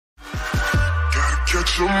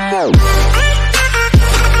Assalamu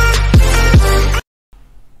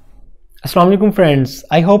alaikum friends,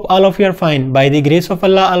 I hope all of you are fine. By the grace of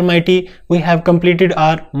Allah Almighty, we have completed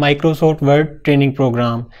our Microsoft Word training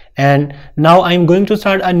program, and now I am going to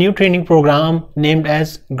start a new training program named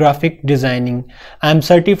as graphic designing. I am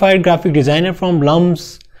certified graphic designer from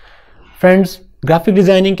LUMS. Friends, graphic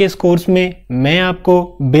designing के इस course में मैं आपको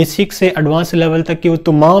basic से advance level तक की वो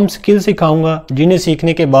तमाम स्किल सिखाऊंगा जिन्हें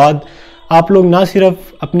सीखने के बाद आप लोग ना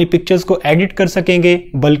सिर्फ अपनी पिक्चर्स को एडिट कर सकेंगे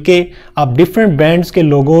बल्कि आप डिफरेंट ब्रांड्स के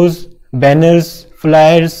लोगोज, बैनर्स,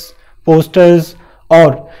 फ्लायर्स, पोस्टर्स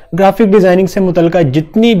और ग्राफिक डिज़ाइनिंग से मुतल्लिका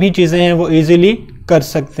जितनी भी चीज़ें हैं वो इजीली कर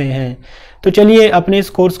सकते हैं। तो चलिए अपने इस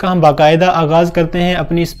कोर्स का हम बाकायदा आगाज़ करते हैं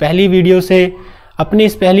अपनी इस पहली वीडियो से। अपनी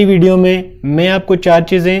इस पहली वीडियो में मैं आपको 4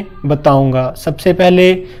 चीज़ें बताऊंगा। सबसे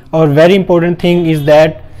पहले और very important thing is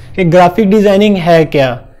that कि ग्राफिक डिज़ाइनिंग है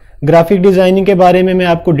क्या। ग्राफिक डिज़ाइनिंग के बारे में मैं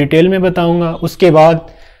आपको डिटेल में बताऊंगा। उसके बाद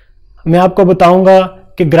मैं आपको बताऊंगा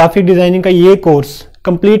कि ग्राफिक डिज़ाइनिंग का ये कोर्स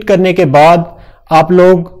कंप्लीट करने के बाद आप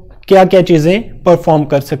लोग क्या क्या चीज़ें परफॉर्म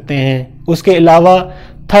कर सकते हैं। उसके अलावा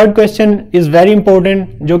third question is very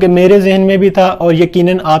important जो कि मेरे जहन में भी था और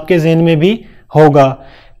यकीनन आपके जहन में भी होगा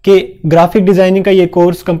कि ग्राफिक डिज़ाइनिंग का ये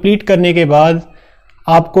कोर्स कंप्लीट करने के बाद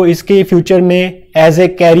आपको इसके फ्यूचर में एज ए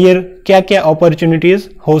कैरियर क्या क्या अपॉर्चुनिटीज़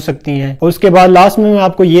हो सकती हैं। और उसके बाद लास्ट में मैं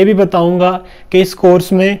आपको ये भी बताऊंगा कि इस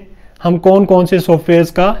कोर्स में हम कौन कौन से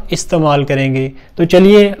सॉफ्टवेयर्स का इस्तेमाल करेंगे। तो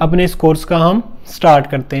चलिए अपने इस कोर्स का हम स्टार्ट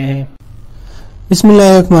करते हैं।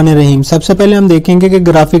 बिस्मिल्लाहिर्रहमानिर्रहीम। सबसे पहले हम देखेंगे कि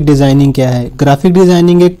ग्राफिक डिज़ाइनिंग क्या है। ग्राफिक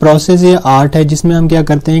डिज़ाइनिंग एक प्रोसेस या आर्ट है जिसमें हम क्या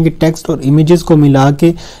करते हैं कि टेक्स्ट और इमेजेस को मिला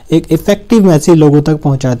के एक इफेक्टिव मैसेज लोगों तक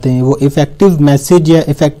पहुंचाते हैं। वो इफेक्टिव मैसेज या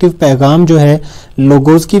इफेक्टिव पैगाम जो है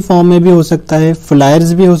लोगोज की फॉर्म में भी हो सकता है,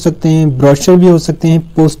 फ्लायर्स भी हो सकते हैं, ब्रोशर भी हो सकते हैं,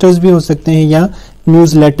 पोस्टर्स भी हो सकते हैं या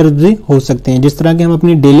न्यूज़ लेटर्स भी हो सकते हैं। जिस तरह के हम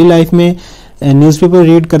अपनी डेली लाइफ में न्यूज़पेपर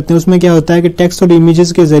रीड करते हैं उसमें क्या होता है कि टेक्स्ट और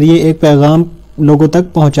इमेजेस के जरिए एक पैगाम लोगों तक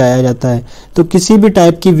पहुंचाया जाता है। तो किसी भी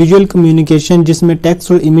टाइप की विजुअल कम्युनिकेशन जिसमें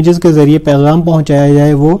टेक्स्ट और इमेजेस के जरिए पैगाम पहुंचाया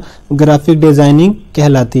जाए वो ग्राफिक डिज़ाइनिंग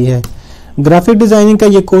कहलाती है। ग्राफिक डिज़ाइनिंग का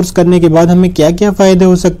ये कोर्स करने के बाद हमें क्या क्या फ़ायदे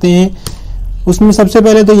हो सकते हैं, उसमें सबसे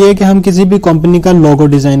पहले तो ये है कि हम किसी भी कंपनी का लोगो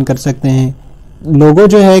डिज़ाइन कर सकते हैं। लोगो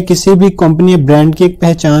जो है किसी भी कंपनी या ब्रांड की एक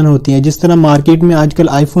पहचान होती है। जिस तरह मार्केट में आजकल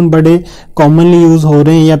आईफोन बड़े कॉमनली यूज़ हो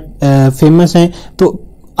रहे हैं या फेमस हैं, तो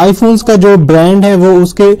आईफोन्स का जो ब्रांड है वो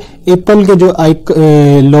उसके एप्पल के जो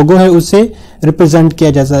लोगो है उससे रिप्रेजेंट किया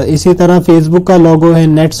जाता है। इसी तरह फेसबुक का लोगो है,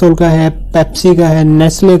 नेटसोल का है, पेप्सी का है,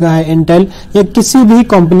 नेस्ले का है, इंटेल या किसी भी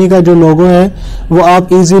कंपनी का जो लोगो है वो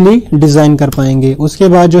आप इजीली डिज़ाइन कर पाएंगे। उसके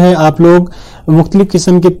बाद जो है आप लोग मुख्तलिफ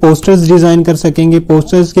किस्म के पोस्टर्स डिज़ाइन कर सकेंगे।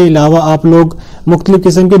 पोस्टर्स के अलावा आप लोग मुख्तलिफ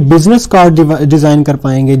किस्म के बिजनेस कार्ड डिज़ाइन कर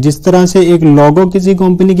पाएंगे। जिस तरह से एक लोगो किसी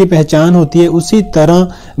कंपनी की पहचान होती है उसी तरह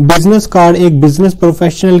बिजनेस कार्ड एक बिजनेस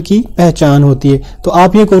प्रोफेशनल की पहचान होती है। तो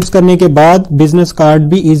आप ये कोर्स करने के बाद बिजनेस कार्ड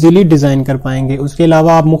भी इजीली डिज़ाइन कर पाएंगे। उसके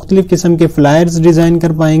अलावा आप मुख्तलिफ किस्म के फ्लायर्स डिज़ाइन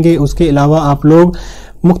कर पाएंगे। उसके अलावा आप लोग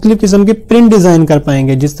मुख्तलिफ किस्म के प्रिंट डिज़ाइन कर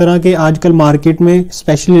पाएंगे। जिस तरह के आजकल मार्केट में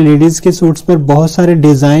स्पेशली लेडीज़ के सूट्स पर बहुत सारे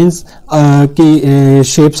डिज़ाइंस की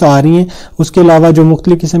शेप्स आ रही हैं। उसके अलावा जो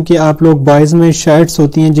मुख्तलिफ किस्म की आप लोग बॉयज़ में शर्ट्स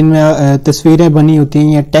होती हैं जिनमें तस्वीरें बनी होती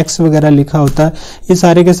हैं या टेक्स्ट वगैरह लिखा होता है, ये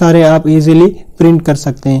सारे के सारे आप इजीली प्रिंट कर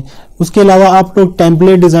सकते हैं। उसके अलावा आप लोग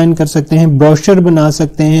टेम्पलेट डिज़ाइन कर सकते हैं, ब्रोशर बना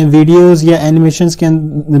सकते हैं, वीडियोस या एनिमेशंस के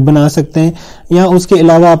बना सकते हैं, या उसके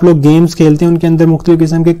अलावा आप लोग गेम्स खेलते हैं उनके अंदर मुख्तलिफ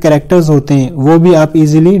किस्म के कैरेक्टर्स होते हैं वो भी आप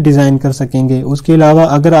इजीली डिज़ाइन कर सकेंगे। उसके अलावा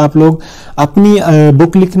अगर आप लोग अपनी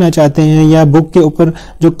बुक लिखना चाहते हैं या बुक के ऊपर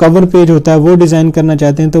जो कवर पेज होता है वो डिज़ाइन करना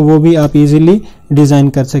चाहते हैं तो वो भी आप इजीली डिज़ाइन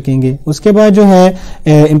कर सकेंगे। उसके बाद जो है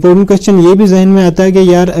इम्पोर्टेंट क्वेश्चन ये भी जहन में आता है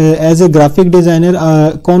कि यार एज ए ग्राफिक डिज़ाइनर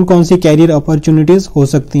कौन कौन सी कैरियर अपॉर्चुनिटीज़ हो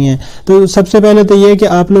सकती हैं। तो सबसे पहले तो ये है कि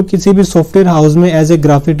आप लोग किसी भी सॉफ्टवेयर हाउस में एज ए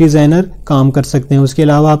ग्राफिक डिज़ाइनर काम कर सकते हैं। उसके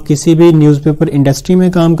अलावा आप किसी भी न्यूज़पेपर इंडस्ट्री में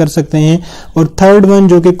काम कर सकते हैं। और थर्ड वन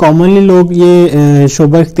जो कि कॉमनली लोग ये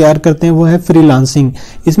शोबा इख्तियार करते हैं वो है फ्रीलांसिंग।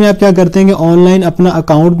 इसमें आप क्या करते हैं कि ऑनलाइन अपना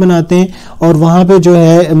अकाउंट बनाते हैं और वहाँ पे जो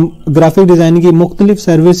है ग्राफिक डिज़ाइनिंग की मुख्तलिफ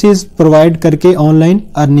सर्विसेज प्रोवाइड करके ऑनलाइन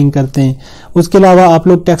अर्निंग करते हैं। उसके अलावा आप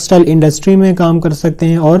लोग टेक्सटाइल इंडस्ट्री में काम कर सकते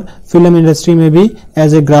हैं और फिल्म इंडस्ट्री में भी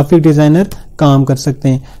एज ए ग्राफिक डिज़ाइनर काम कर सकते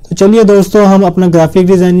हैं। तो चलिए दोस्तों हम अपना ग्राफिक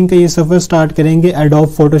डिज़ाइनिंग का ये सफ़र स्टार्ट करेंगे एडोब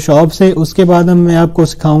फोटोशॉप से। उसके बाद मैं आपको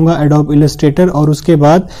सिखाऊंगा एडोब इलस्ट्रेटर और उसके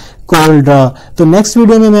बाद कॉल ड्रा। तो नेक्स्ट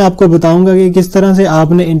वीडियो में मैं आपको बताऊंगा कि किस तरह से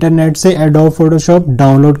आपने इंटरनेट से एडोब फोटोशॉप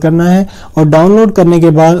डाउनलोड करना है और डाउनलोड करने के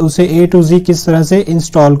बाद उसे A to Z किस तरह से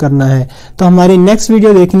इंस्टॉल करना है। तो हमारी नेक्स्ट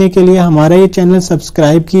वीडियो देखने के लिए हमारा ये चैनल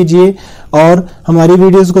सब्सक्राइब कीजिए और हमारी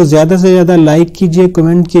वीडियोस को ज्यादा से ज्यादा लाइक कीजिए,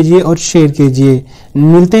 कमेंट कीजिए और शेयर कीजिए।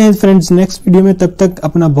 मिलते हैं फ्रेंड्स नेक्स्ट वीडियो में, तब तक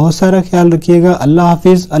अपना बहुत सारा ख्याल रखिएगा। अल्लाह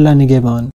हाफिज, अल्लाह निगहबान।